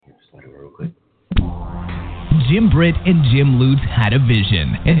Jim Britt and Jim Lutz had a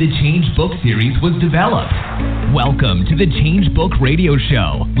vision, and the Change Book series was developed. Welcome to the Change Book Radio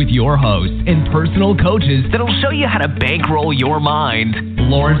Show with your hosts and personal coaches that'll show you how to bankroll your mind,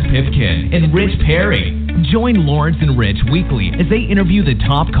 Lawrence Pipkin and Rich Perry. Join Lawrence and Rich weekly as they interview the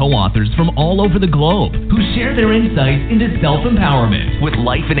top co-authors from all over the globe who share their insights into self-empowerment with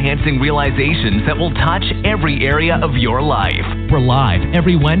life-enhancing realizations that will touch every area of your life. We're live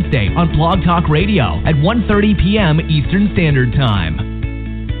every Wednesday on Blog Talk Radio at 1:30 p.m. Eastern Standard Time.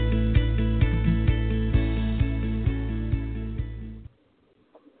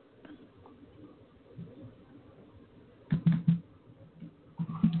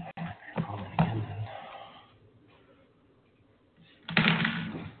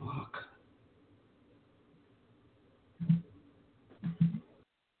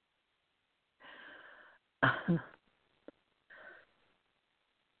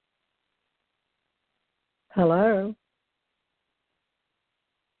 Hello.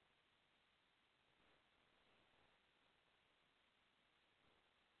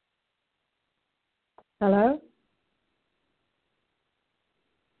 Hello.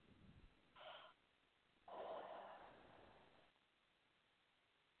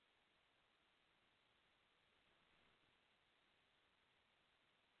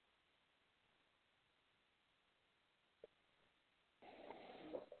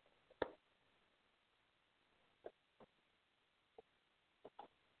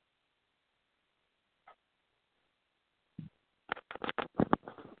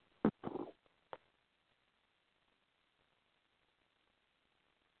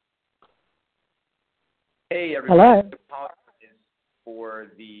 Hey, everybody. Hello. Apologies for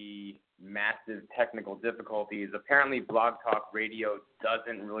the massive technical difficulties. Apparently, Blog Talk Radio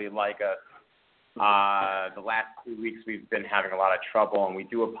doesn't really like us. The last 2 weeks, we've been having a lot of trouble, and we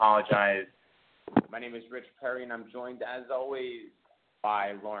do apologize. My name is Rich Perry, and I'm joined, as always,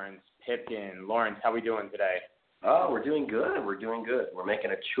 by Lawrence Pipkin. Lawrence, how are we doing today? Oh, we're doing good. We're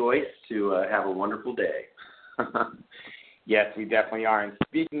making a choice to have a wonderful day. Yes, we definitely are. And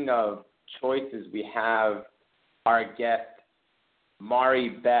speaking of choices, we have our guest, Mari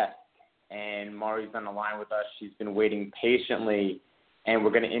Best, and Mari's on the line with us. She's been waiting patiently, and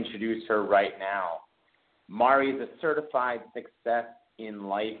we're going to introduce her right now. Mari is a certified success in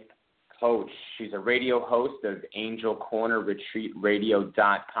life coach. She's a radio host of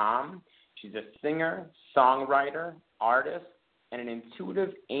AngelCornerRetreatRadio.com. She's a singer, songwriter, artist, and an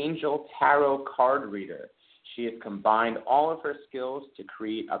intuitive angel tarot card reader. She has combined all of her skills to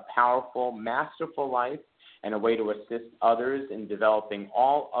create a powerful, masterful life and a way to assist others in developing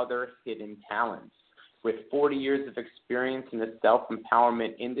all other hidden talents. With 40 years of experience in the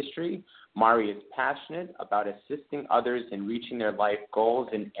self-empowerment industry, Mari is passionate about assisting others in reaching their life goals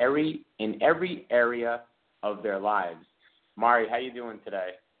in every area of their lives. Mari, how you doing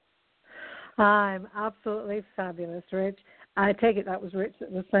today? I'm absolutely fabulous, Rich. I take it that was Rich that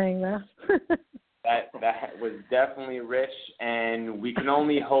was saying that. That was definitely Rich, and we can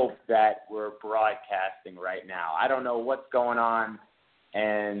only hope that we're broadcasting right now. I don't know what's going on,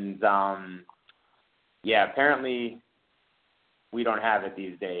 and apparently we don't have it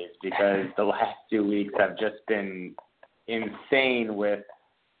these days because the last 2 weeks have just been insane with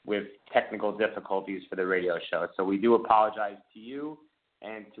technical difficulties for the radio show. So we do apologize to you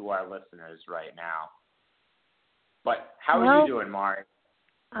and to our listeners right now. But how are you doing, Mari?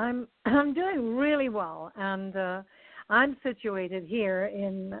 I'm doing really well, and I'm situated here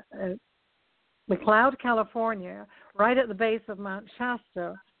in McLeod, California, right at the base of Mount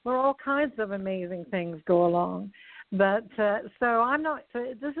Shasta, where all kinds of amazing things go along. But so I'm not.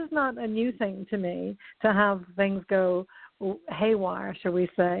 This is not a new thing to me to have things go haywire, shall we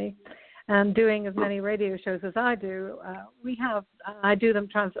say? And doing as many radio shows as I do, I do them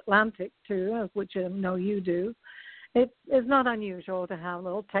transatlantic too, which I know you do. It is not unusual to have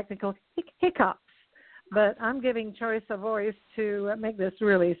little technical hiccups, but I'm giving choice a voice to make this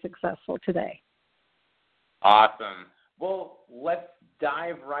really successful today. Awesome. Well, let's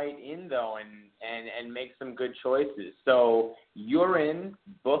dive right in, though, and make some good choices. So you're in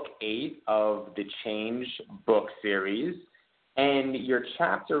Book 8 of the Change book series, and your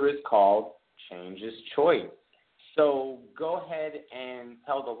chapter is called Change is Choice. So go ahead and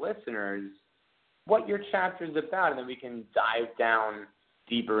tell the listeners what your chapter is about, and then we can dive down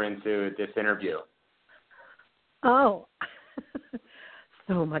deeper into this interview. Oh,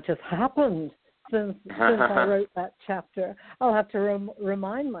 so much has happened since I wrote that chapter. I'll have to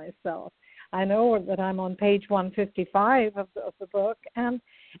remind myself. I know that I'm on page 155 of the book, and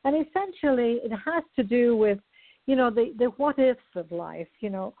essentially it has to do with the what ifs of life.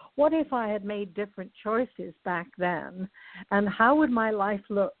 What if I had made different choices back then, and how would my life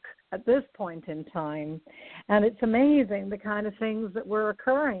look at this point in time? And it's amazing the kind of things that were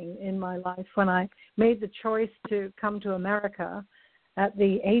occurring in my life when I made the choice to come to America at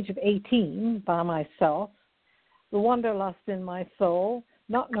the age of 18 by myself, the wanderlust in my soul,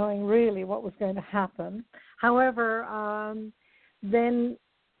 not knowing really what was going to happen. However, then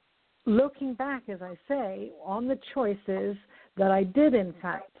looking back, as I say, on the choices that I did in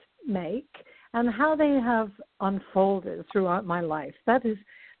fact make and how they have unfolded throughout my life. That is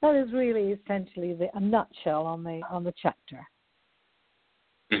really essentially a nutshell on the chapter.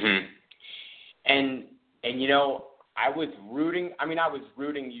 Mm-hmm. And I was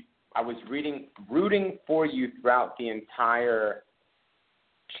rooting for you throughout the entire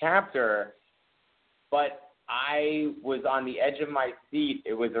chapter, but I was on the edge of my seat.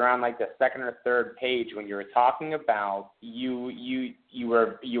 It was around like the second or third page when you were talking about you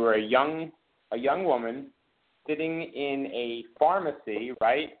were a young woman sitting in a pharmacy,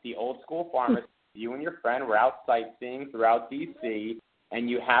 right? The old school pharmacy. You and your friend were out sightseeing throughout D.C., and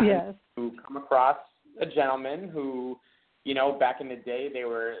you happened to come across a gentleman who, back in the day, they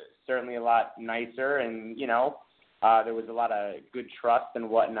were certainly a lot nicer, and there was a lot of good trust and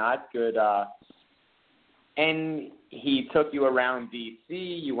whatnot. And he took you around D.C.,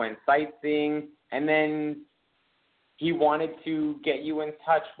 you went sightseeing, and then he wanted to get you in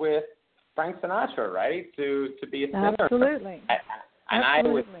touch with Frank Sinatra, right, to be a singer. Absolutely. And I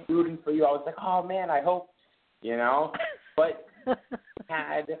was rooting for you. I was like, oh, man, I hope, But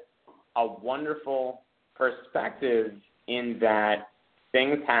had a wonderful perspective in that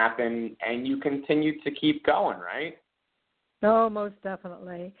things happen and you continue to keep going, right? Oh, most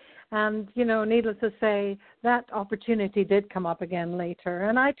definitely. And, needless to say, that opportunity did come up again later,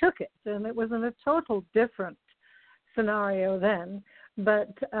 and I took it. And it was in a total different scenario then.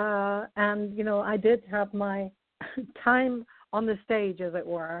 But, I did have my time on the stage, as it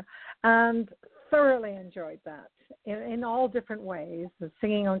were, and thoroughly enjoyed that in all different ways,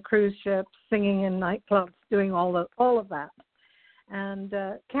 singing on cruise ships, singing in nightclubs, doing all of that, and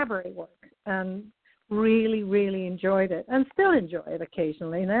cabaret work, and really, really enjoyed it, and still enjoy it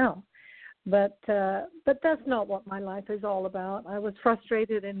occasionally now. But that's not what my life is all about. I was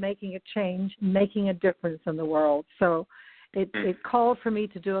frustrated in making a change, making a difference in the world. So it called for me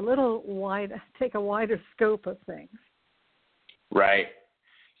to do take a wider scope of things. Right.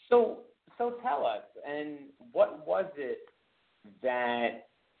 So tell us, and what was it that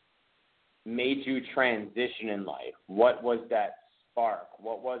made you transition in life? What was that spark?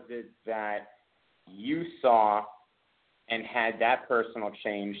 What was it that you saw and had that personal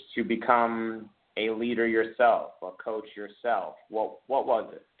change to become a leader yourself, a coach yourself? What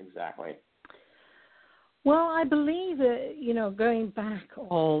was it exactly? Well, I believe that, going back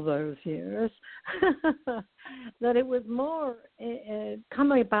all those years, that it was more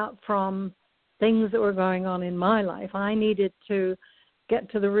coming about from things that were going on in my life. I needed to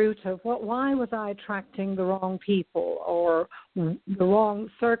get to the root of why was I attracting the wrong people or the wrong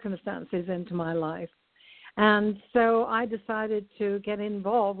circumstances into my life. And so I decided to get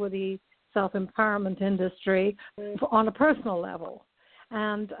involved with the self-empowerment industry on a personal level,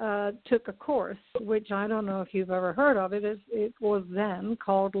 and took a course, which I don't know if you've ever heard of. It was then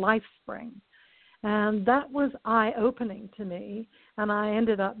called LifeSpring. And that was eye-opening to me, and I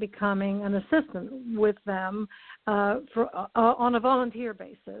ended up becoming an assistant with them on a volunteer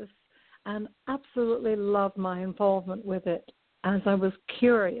basis, and absolutely loved my involvement with it as I was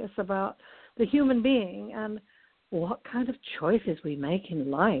curious about the human being and what kind of choices we make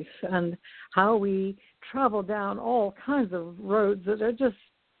in life and how we travel down all kinds of roads that are just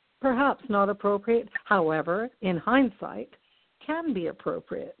perhaps not appropriate, however, in hindsight, can be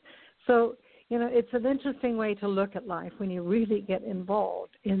appropriate. So, it's an interesting way to look at life when you really get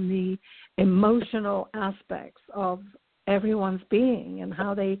involved in the emotional aspects of everyone's being and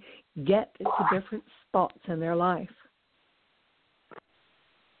how they get to different spots in their life.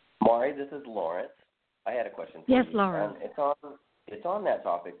 Maury, this is Lawrence. I had a question for you. Yes, Lawrence. It's on that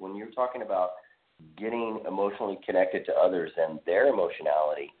topic when you're talking about getting emotionally connected to others and their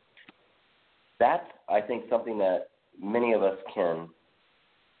emotionality. That's, I think, something that many of us can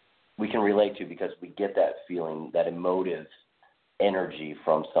relate to because we get that feeling, that emotive energy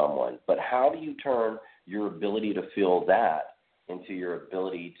from someone. But how do you turn your ability to feel that into your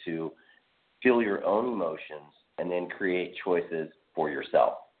ability to feel your own emotions and then create choices for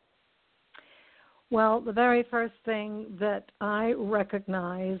yourself? Well, the very first thing that I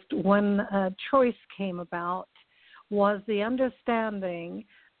recognized when a choice came about was the understanding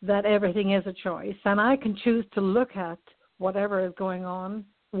that everything is a choice, and I can choose to look at whatever is going on,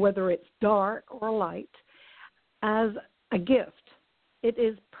 whether it's dark or light, as a gift. It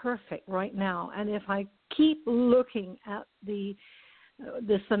is perfect right now, and if I keep looking at the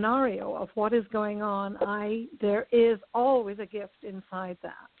scenario of what is going on, there is always a gift inside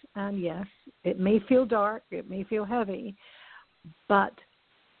that. And yes, it may feel dark, it may feel heavy, but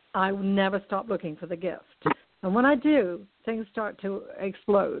I will never stop looking for the gift. And when I do, things start to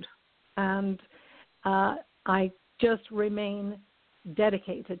explode, and I just remain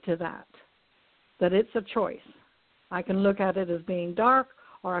dedicated to that it's a choice. I can look at it as being dark,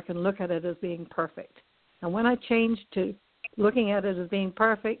 or I can look at it as being perfect. And when I change to looking at it as being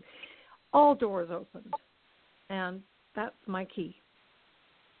perfect, all doors opened. And that's my key.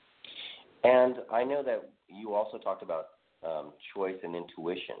 And I know that you also talked about choice and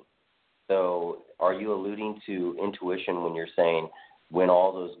intuition. So are you alluding to intuition when you're saying when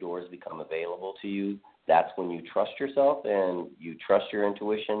all those doors become available to you, that's when you trust yourself and you trust your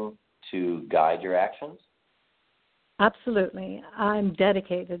intuition to guide your actions? Absolutely. I'm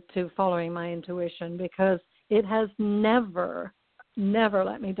dedicated to following my intuition because it has never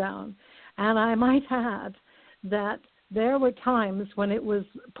let me down. And I might add that there were times when it was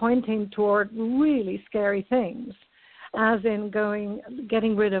pointing toward really scary things, as in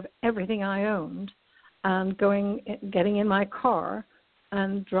getting rid of everything I owned and getting in my car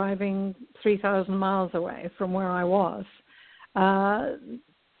and driving 3,000 miles away from where I was.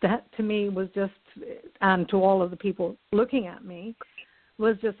 That to me was just, and to all of the people looking at me,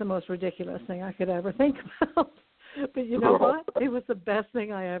 was just the most ridiculous thing I could ever think about. But you know what? It was the best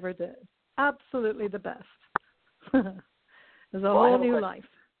thing I ever did. Absolutely the best. There's a whole new life.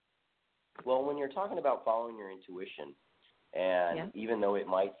 Well, when you're talking about following your intuition, and even though it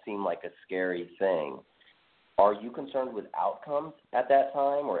might seem like a scary thing, are you concerned with outcomes at that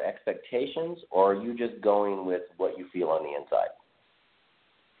time or expectations, or are you just going with what you feel on the inside?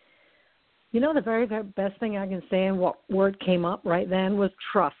 You know, the very, very best thing I can say, and what word came up right then, was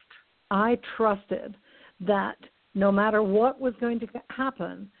trust. I trusted that no matter what was going to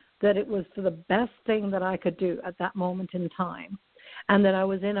happen, that it was for the best thing that I could do at that moment in time. And that I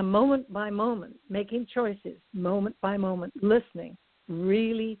was in a moment by moment, making choices, moment by moment, listening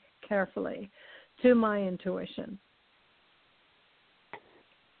really carefully to my intuition.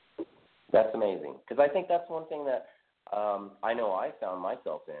 That's amazing. Because I think that's one thing that I know I found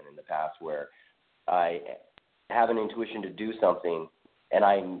myself in the past, where I have an intuition to do something, and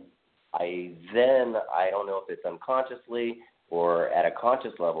I don't know if it's unconsciously or at a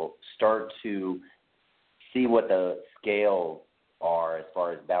conscious level, start to see what the scales are as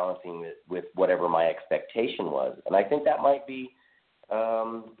far as balancing it with whatever my expectation was. And I think that might be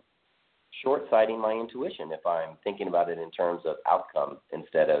short-sighting my intuition if I'm thinking about it in terms of outcome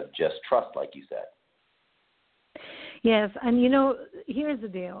instead of just trust, like you said. Yes, and you know, here's the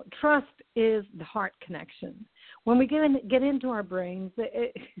deal. Trust is the heart connection. When we get into our brains,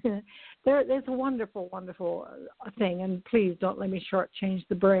 there's a wonderful, wonderful thing, and please don't let me shortchange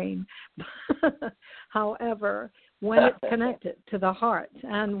the brain. However, when it's connected to the heart,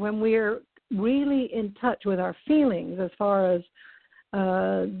 and when we're really in touch with our feelings as far as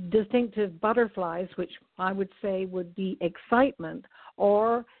distinctive butterflies, which I would say would be excitement,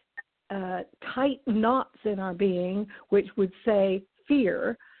 or tight knots in our being, which would say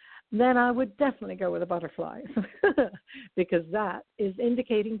fear, then I would definitely go with the butterflies because that is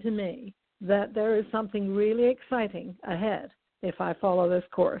indicating to me that there is something really exciting ahead if I follow this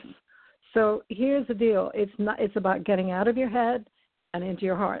course. So here's the deal. It's about getting out of your head and into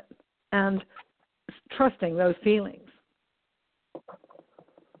your heart and trusting those feelings.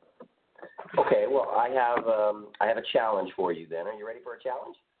 Okay, well, I have a challenge for you then. Are you ready for a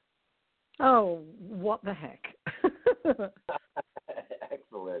challenge? Oh, what the heck.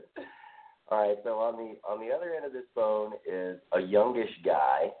 Excellent. All right, so on the other end of this phone is a youngish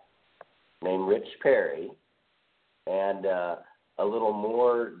guy named Rich Perry, and a little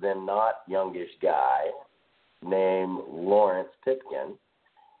more than not youngish guy named Lawrence Pipkin.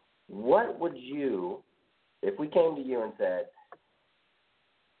 What would you, if we came to you and said,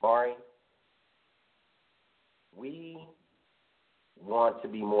 Mari, we want to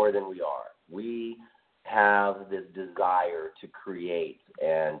be more than we are. We have this desire to create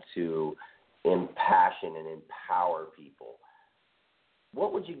and to impassion and empower people.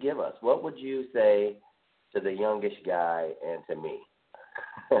 What would you give us? What would you say to the youngish guy and to me?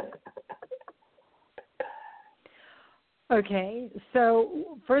 Okay,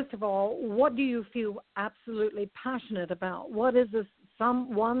 so first of all, what do you feel absolutely passionate about? What is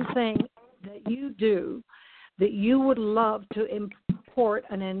one thing that you do that you would love to report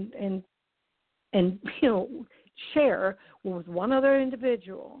and share with one other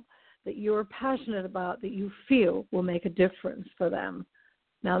individual that you're passionate about, that you feel will make a difference for them.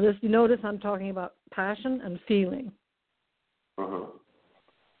 Now, notice I'm talking about passion and feeling. Mm-hmm.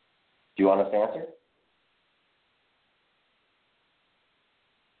 Do you want us to answer?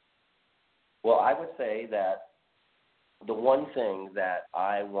 Well, I would say that the one thing that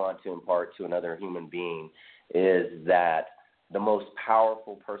I want to impart to another human being is that the most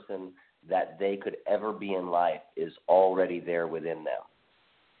powerful person that they could ever be in life is already there within them.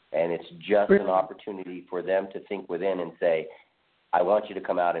 And it's just an opportunity for them to think within and say, I want you to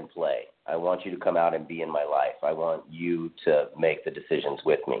come out and play. I want you to come out and be in my life. I want you to make the decisions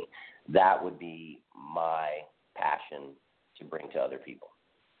with me. That would be my passion to bring to other people.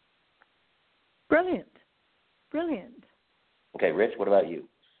 Brilliant. Okay, Rich, what about you?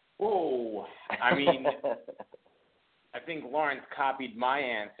 Whoa. I mean, I think Lawrence copied my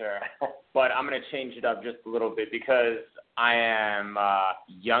answer, but I'm going to change it up just a little bit because I am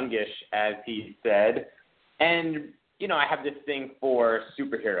youngish, as he said. And, I have this thing for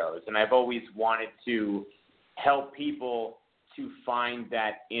superheroes, and I've always wanted to help people to find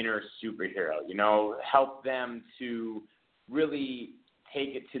that inner superhero, help them to really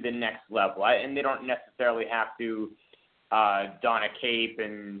take it to the next level. And they don't necessarily have to don a cape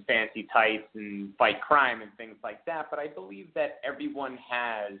and fancy tights and fight crime and things like that, but I believe that everyone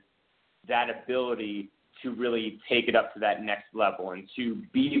has that ability to really take it up to that next level and to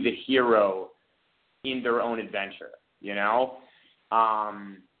be the hero in their own adventure,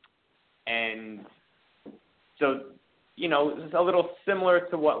 and so, it's a little similar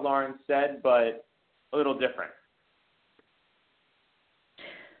to what Lawrence said, but a little different.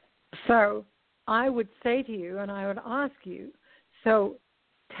 So I would say to you, and I would ask you, so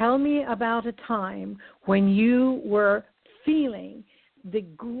tell me about a time when you were feeling the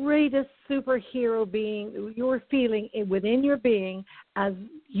greatest superhero being, you were feeling it within your being as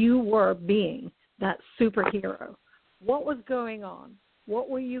you were being that superhero. What was going on? What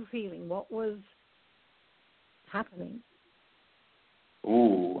were you feeling? What was happening?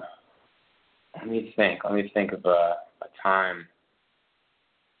 Ooh, let me think of a time.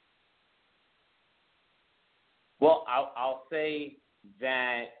 Well, I'll say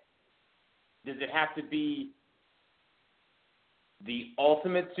that, does it have to be the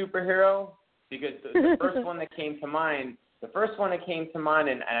ultimate superhero? Because the first one that came to mind,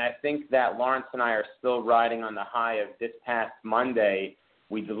 and I think that Lawrence and I are still riding on the high of this past Monday,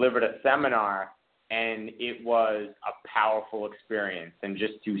 we delivered a seminar, and it was a powerful experience. And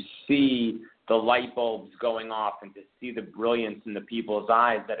just to see the light bulbs going off and to see the brilliance in the people's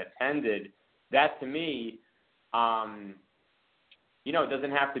eyes that attended, that to me, it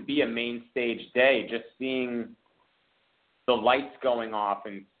doesn't have to be a main stage day. Just seeing the lights going off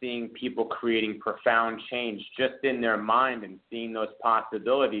and seeing people creating profound change just in their mind and seeing those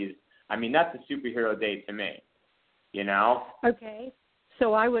possibilities, I mean, that's a superhero day to me, Okay,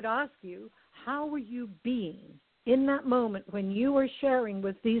 so I would ask you, how were you being in that moment when you were sharing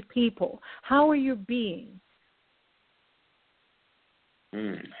with these people? How were you being?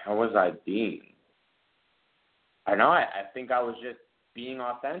 How was I being? I know. I think I was just being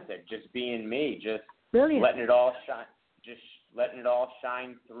authentic, just being me, just Brilliant. letting it all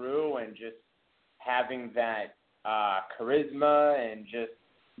shine through, and just having that charisma and just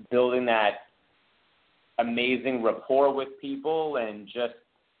building that amazing rapport with people, and just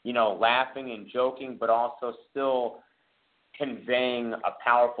laughing and joking, but also still conveying a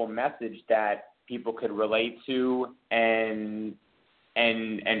powerful message that people could relate to and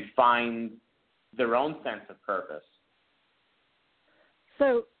find their own sense of purpose.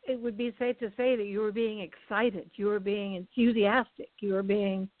 So it would be safe to say that you were being excited, you were being enthusiastic, you were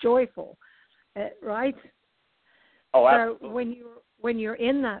being joyful, right? Oh, absolutely. So when you're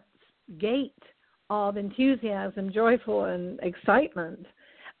in that gate of enthusiasm, joyful, and excitement,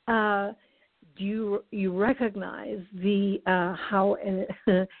 do you recognize the how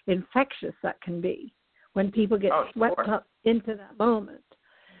infectious that can be when people get swept up into that moment?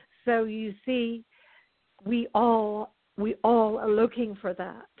 So you see, we all are looking for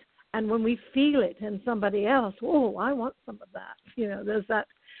that, and when we feel it in somebody else, oh, I want some of that. There's that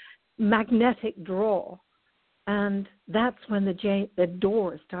magnetic draw, and that's when the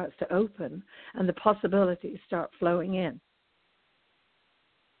door starts to open and the possibilities start flowing in.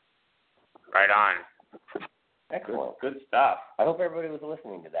 Right on. Excellent. Good stuff. I hope everybody was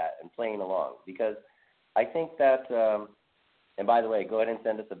listening to that and playing along, because I think that, and by the way, go ahead and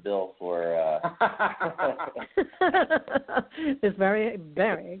send us a bill for... It's very,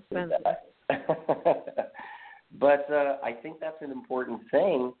 very expensive. But I think that's an important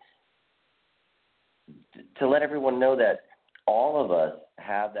thing to let everyone know that all of us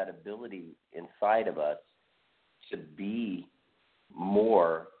have that ability inside of us to be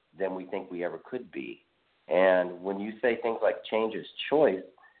more than we think we ever could be. And when you say things like change is choice,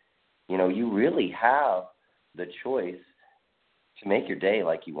 you know, you really have the choice to make your day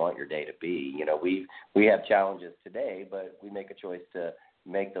like you want your day to be. You know, we have challenges today, but we make a choice to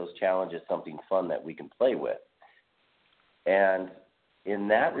make those challenges something fun that we can play with. And in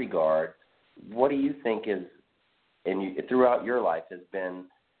that regard, what do you think is, throughout your life, has been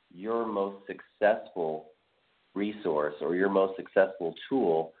your most successful resource or your most successful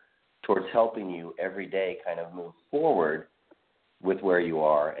tool towards helping you every day kind of move forward with where you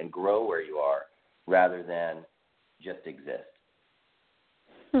are and grow where you are rather than just exist?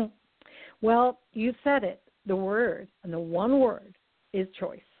 Well, you said it. The word, and the one word, is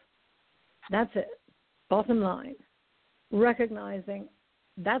choice. That's it. Bottom line. Recognizing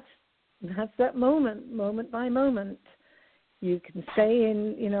that's that moment by moment. You can stay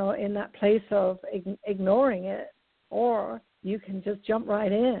in that place of ignoring it, or you can just jump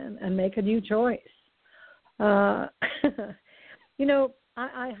right in and make a new choice. I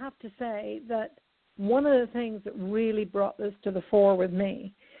have to say that one of the things that really brought this to the fore with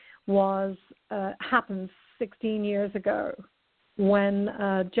me was happened 16 years ago when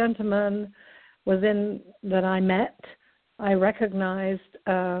a gentleman that I met. I recognized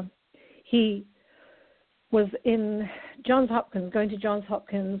he was in Johns Hopkins, going to Johns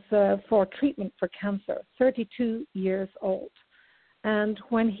Hopkins for treatment for cancer, 32 years old. And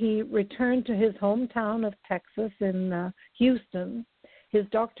when he returned to his hometown of Texas in Houston, his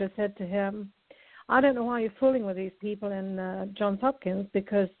doctor said to him, I don't know why you're fooling with these people in Johns Hopkins,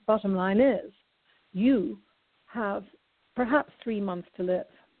 because the bottom line is you have perhaps 3 months to live.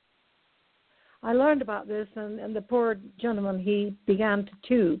 I learned about this, and the poor gentleman, he began to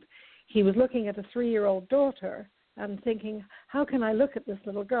tube. He was looking at a 3-year-old daughter and thinking, how can I look at this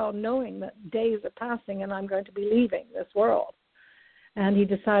little girl knowing that days are passing and I'm going to be leaving this world? And he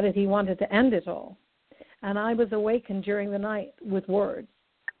decided he wanted to end it all. And I was awakened during the night with words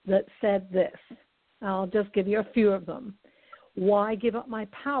that said this. I'll just give you a few of them. Why give up my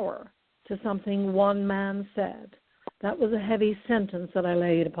power to something one man said? That was a heavy sentence that I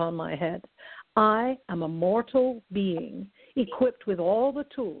laid upon my head. I am a mortal being equipped with all the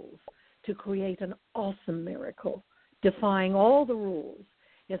tools to create an awesome miracle, defying all the rules.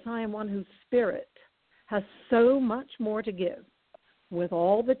 Yes, I am one whose spirit has so much more to give. With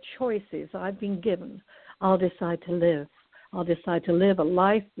all the choices I've been given, I'll decide to live. I'll decide to live a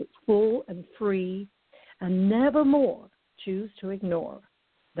life that's full and free, and never more choose to ignore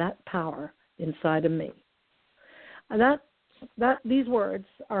that power inside of me. And these words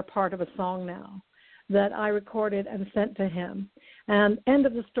are part of a song now that I recorded and sent to him. And end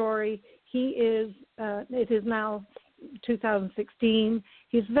of the story, it is now 2016.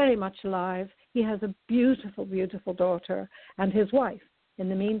 He's very much alive. He has a beautiful, beautiful daughter. And his wife, in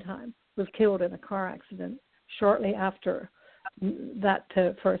the meantime, was killed in a car accident shortly after that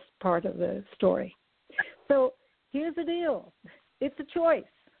first part of the story. So here's the deal. It's a choice.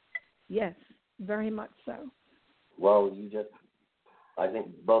 Yes, very much so. Well, I think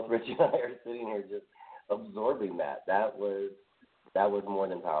both Rich and I are sitting here just absorbing that. That was more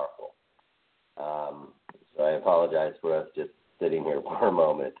than powerful. So I apologize for us just sitting here for a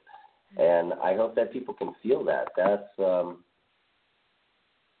moment. And I hope that people can feel that. That's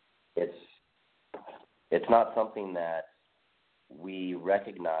it's not something that we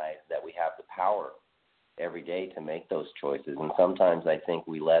recognize that we have the power every day to make those choices. And sometimes I think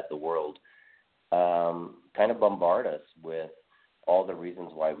we let the world kind of bombard us with all the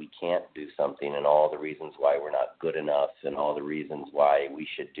reasons why we can't do something and all the reasons why we're not good enough and all the reasons why we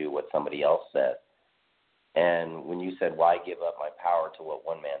should do what somebody else said. And when you said, why give up my power to what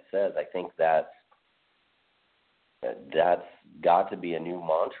one man says, I think that's got to be a new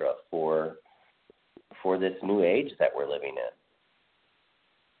mantra for this new age that we're living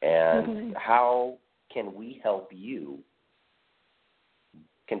in. And how can we help you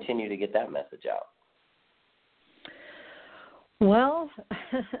continue to get that message out? Well,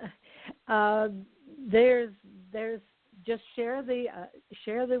 there's just share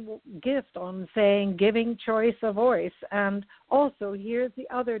the gift on saying giving choice a voice, and also here's the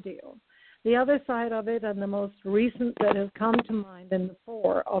other deal. The other side of it, and the most recent that has come to mind in the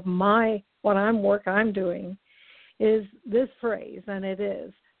fore of work I'm doing, is this phrase, and it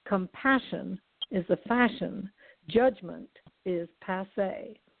is: compassion is the fashion, judgment is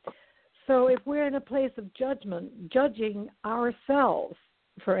passé. So if we're in a place of judgment, judging ourselves,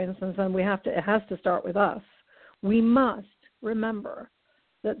 for instance, and it has to start with us, we must remember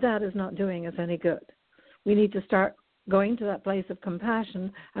that is not doing us any good. We need to start going to that place of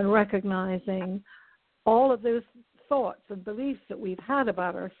compassion and recognizing all of those thoughts and beliefs that we've had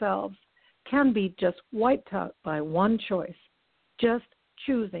about ourselves can be just wiped out by one choice, just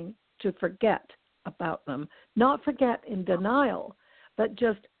choosing to forget about them. Not forget in denial, but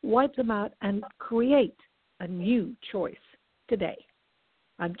just wipe them out and create a new choice today.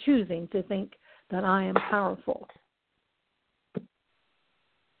 I'm choosing to think that I am powerful.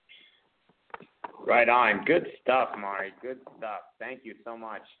 Right on. Good stuff, Mari. Good stuff. Thank you so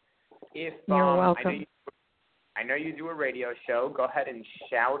much. You're welcome. I know you do a radio show. Go ahead and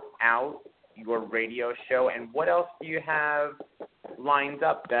shout out your radio show. And what else do you have lined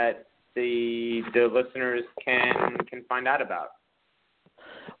up that the listeners can find out about?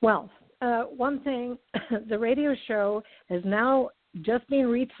 Well, one thing, the radio show has now just been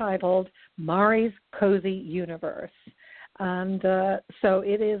retitled Mari's Cozy Universe. And so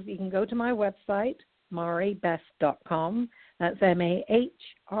it is, you can go to my website, maribest.com. That's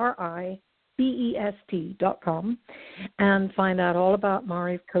MAHRIBEST.com, and find out all about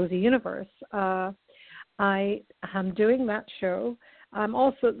Mari's Cozy Universe. I am doing that show.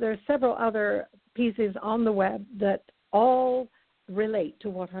 There's several other pieces on the web that all relate to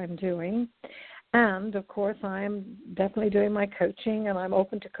what I'm doing. And, of course, I'm definitely doing my coaching, and I'm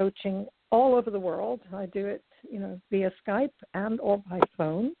open to coaching all over the world. I do it, via Skype and or by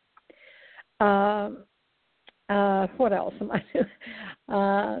phone. What else am I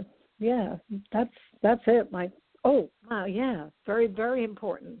doing? Yeah, that's it. Very, very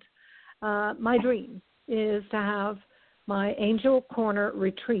important. My dream is to have my Angel Corner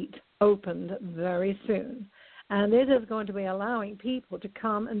retreat opened very soon. And it is going to be allowing people to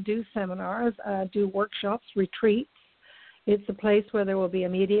come and do seminars, do workshops, retreats. It's a place where there will be a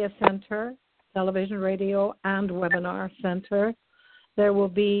media center, television, radio, and webinar center. There will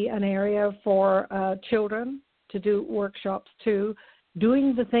be an area for children to do workshops too,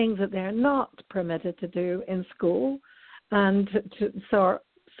 doing the things that they're not permitted to do in school. And so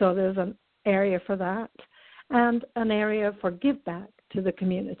there's an area for that, and an area for give back to the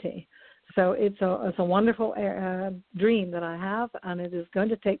community. So it's a wonderful dream that I have, and it is going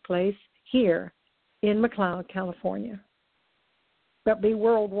to take place here in McLeod, California, but be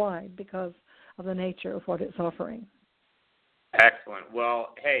worldwide because of the nature of what it's offering. Excellent.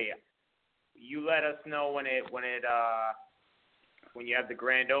 Well, hey, you let us know when you have the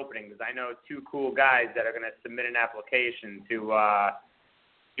grand opening, because I know two cool guys that are going to submit an application to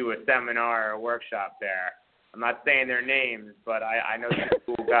do a seminar or a workshop there. I'm not saying their names, but I know two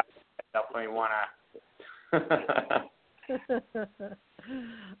cool guys. Definitely want to.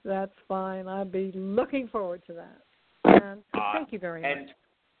 That's fine. I'll be looking forward to that. And thank you very much. And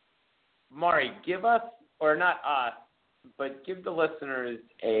Mari, give us, or not us, but give the listeners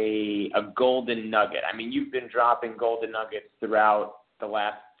a golden nugget. I mean, you've been dropping golden nuggets throughout the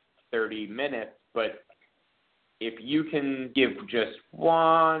last 30 minutes, but if you can give just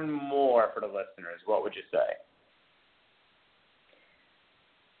one more for the listeners, what would you say?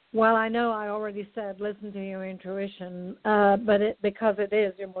 Well, I know I already said listen to your intuition, because it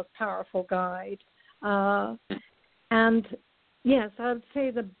is your most powerful guide. And, yes, I would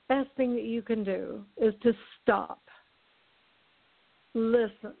say the best thing that you can do is to stop,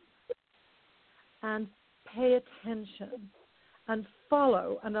 listen, and pay attention, and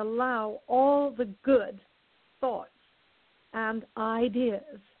follow and allow all the good thoughts and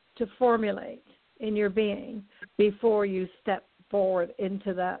ideas to formulate in your being before you step forward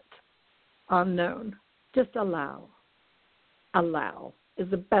into that unknown. Just allow. Allow is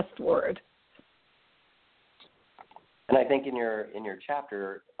the best word. And I think in your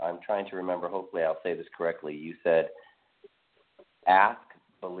chapter, I'm trying to remember, hopefully I'll say this correctly, you said ask,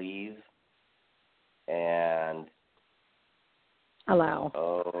 believe, and allow.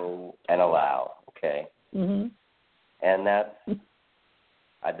 Oh, and allow. Okay. Mm-hmm. And that's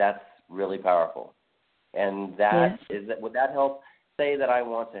really powerful. And that yes. Would that help? Say that I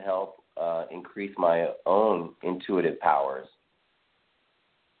want to help increase my own intuitive powers.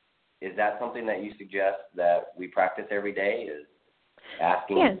 Is that something that you suggest that we practice every day? Is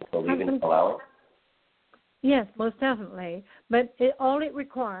asking, yes, believing, and allowing? Yes, most definitely. But all it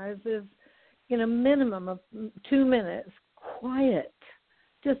requires is, a minimum of 2 minutes, quiet,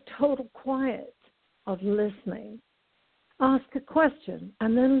 just total quiet of listening. Ask a question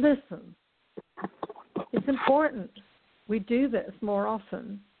and then listen. It's important. We do this more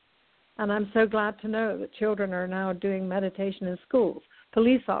often. And I'm so glad to know that children are now doing meditation in schools.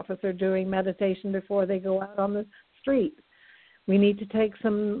 Police officers are doing meditation before they go out on the street. We need to take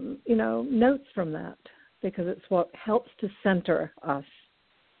some, notes from that. because it's what helps to center us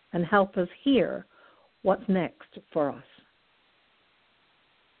and help us hear what's next for us.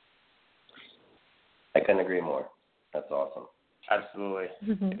 I couldn't agree more. That's awesome. Absolutely.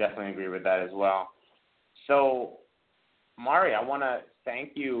 I definitely agree with that as well. So, Mari, I want to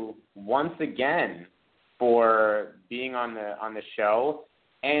thank you once again for being on the show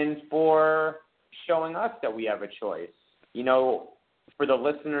and for showing us that we have a choice. You know, for the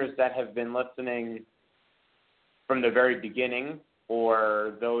listeners that have been listening from the very beginning,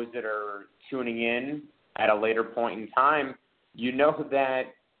 or those that are tuning in at a later point in time, you know that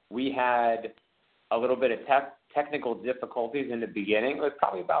we had a little bit of technical difficulties in the beginning. It was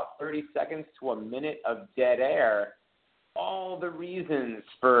probably about 30 seconds to a minute of dead air. All the reasons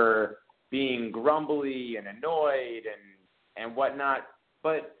for being grumbly and annoyed and whatnot.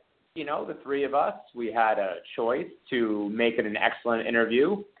 But, you know, the three of us, we had a choice to make it an excellent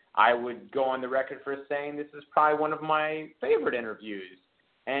interview. I would go on the record for saying this is probably one of my favorite interviews.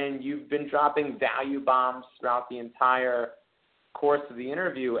 And you've been dropping value bombs throughout the entire course of the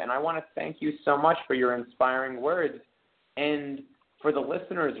interview, and I want to thank you so much for your inspiring words. And for the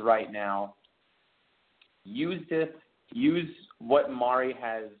listeners right now, use what Mari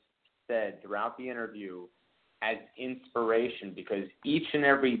has said throughout the interview as inspiration, because each and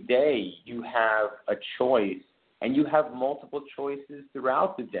every day you have a choice, and you have multiple choices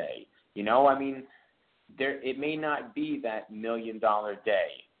throughout the day. You know, I mean, it may not be that $1 million day,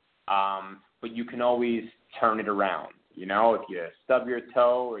 but you can always turn it around. You know, if you stub your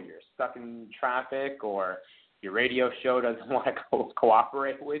toe or you're stuck in traffic or your radio show doesn't want to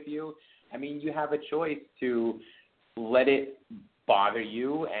cooperate with you, I mean, you have a choice to let it bother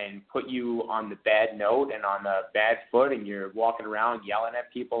you and put you on the bad note and on the bad foot, and you're walking around yelling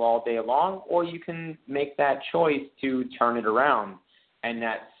at people all day long, or you can make that choice to turn it around. And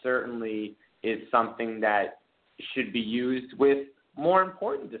that certainly is something that should be used with more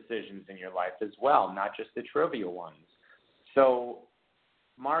important decisions in your life as well, not just the trivial ones. So,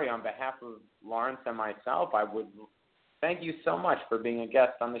 Mari, on behalf of Lawrence and myself, I would thank you so much for being a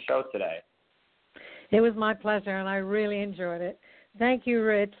guest on the show today. It was my pleasure, and I really enjoyed it. Thank you,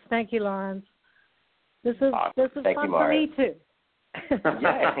 Rich. Thank you, Lawrence. This is Thank fun you, for me, too.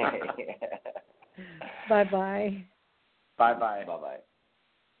 Bye-bye. Bye-bye. Bye-bye.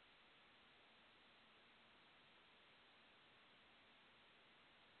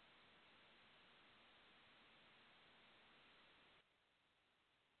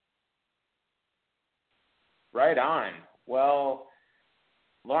 Right on. Well,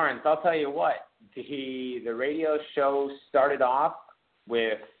 Lawrence, I'll tell you what. The radio show started off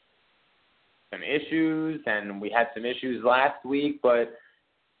with some issues, and we had some issues last week, but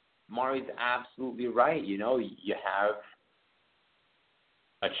Mari's absolutely right. You know, you have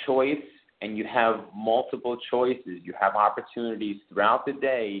a choice, and you have multiple choices. You have opportunities throughout the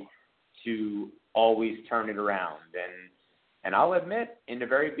day to always turn it around. And I'll admit, in the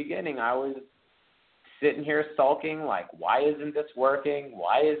very beginning, I was sitting here sulking like, why isn't this working?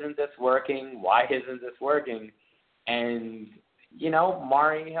 Why isn't this working? Why isn't this working? And, you know,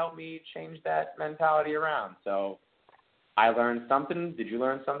 Mari helped me change that mentality around. So I learned something. Did you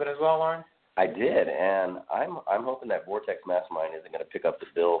learn something as well, Lawrence? I did, and I'm hoping that Vortex Mastermind isn't going to pick up the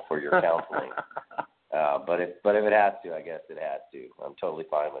bill for your counseling. But if it has to, I guess it has to. I'm totally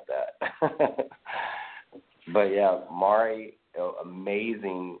fine with that. But yeah, Mari,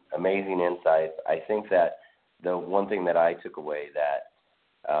 amazing insights. I think that the one thing that I took away that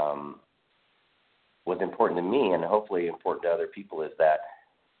was important to me, and hopefully important to other people, is that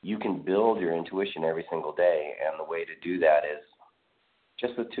you can build your intuition every single day, and the way to do that is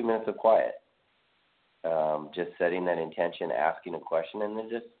just with 2 minutes of quiet. Just setting that intention, asking a question, and then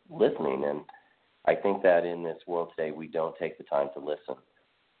just listening. And I think that in this world today, we don't take the time to listen.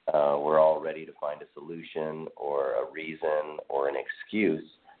 We're all ready to find a solution or a reason or an excuse,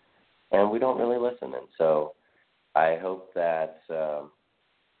 and we don't really listen. And so I hope that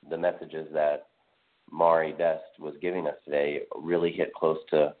the messages that Mari Best was giving us today really hit close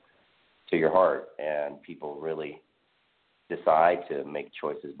to your heart, and people really decide to make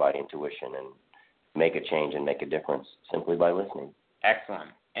choices by intuition and make a change and make a difference simply by listening.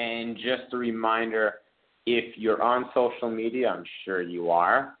 Excellent. And just a reminder, if you're on social media, I'm sure you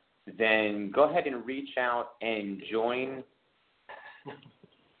are, then go ahead and reach out and join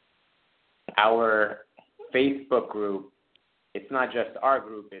our Facebook group. It's not just our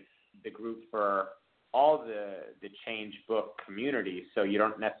group, it's the group for all the Change Book community, so you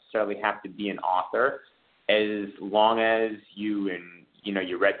don't necessarily have to be an author. As long as you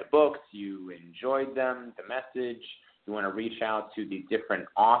read the books, you enjoyed them, the message, you want to reach out to the different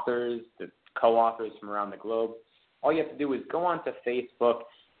authors, the co-authors from around the globe. All you have to do is go onto Facebook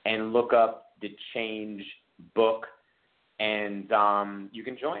and look up The Change Book, and you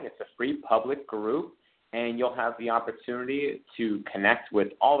can join. It's a free public group, and you'll have the opportunity to connect with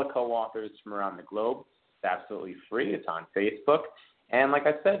all the co-authors from around the globe. It's absolutely free. It's on Facebook. And like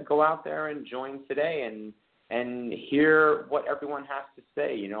I said, go out there and join today and hear what everyone has to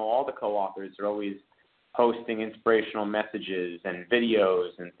say. You know, all the co-authors are always posting inspirational messages and videos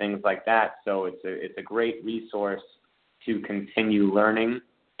and things like that. So it's a great resource to continue learning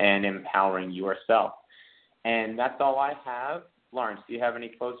and empowering yourself. And that's all I have. Lawrence, do you have any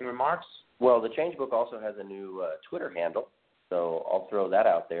closing remarks? Well, the Change Book also has a new Twitter handle, so I'll throw that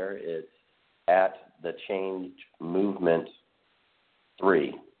out there. It's at the Change Movement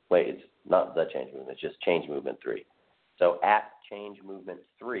 3. Wait, it's not the Change Movement, it's just Change Movement 3. So at Change Movement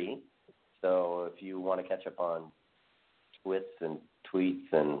 3. So if you want to catch up on twits and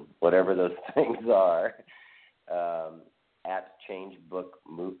tweets and whatever those things are, at Change Book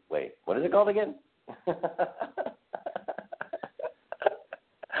Move. Wait, what is it called again?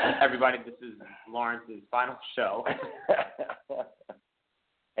 Everybody, this is Lawrence's final show.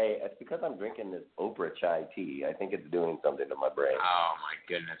 Hey, it's because I'm drinking this Oprah chai tea. I think it's doing something to my brain. Oh, my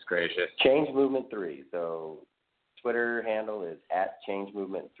goodness gracious. Change Movement 3. So Twitter handle is at Change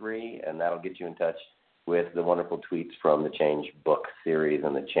Movement 3, and that'll get you in touch with the wonderful tweets from the Change Book series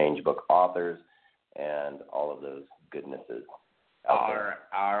and the Change Book authors and all of those goodnesses. All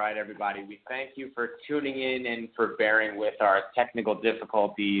right, everybody. We thank you for tuning in and for bearing with our technical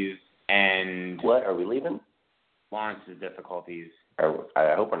difficulties and What? Are we leaving? Lawrence's difficulties.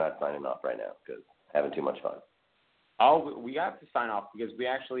 I hope we're not signing off right now because having too much fun. Oh, we have to sign off because we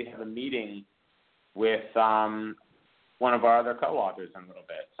actually have a meeting with one of our other co-authors in a little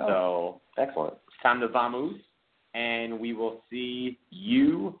bit. So excellent. It's time to vamos, and we will see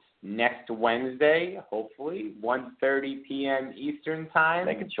you next Wednesday, hopefully, 1:30 p.m. Eastern Time.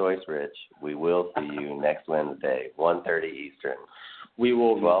 Make a choice, Rich. We will see you next Wednesday, 1:30 Eastern. We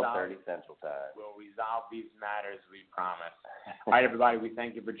will 12:30 Central Time. We'll resolve these matters, we promise. All right, everybody, we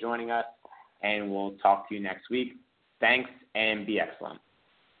thank you for joining us, and we'll talk to you next week. Thanks, and be excellent.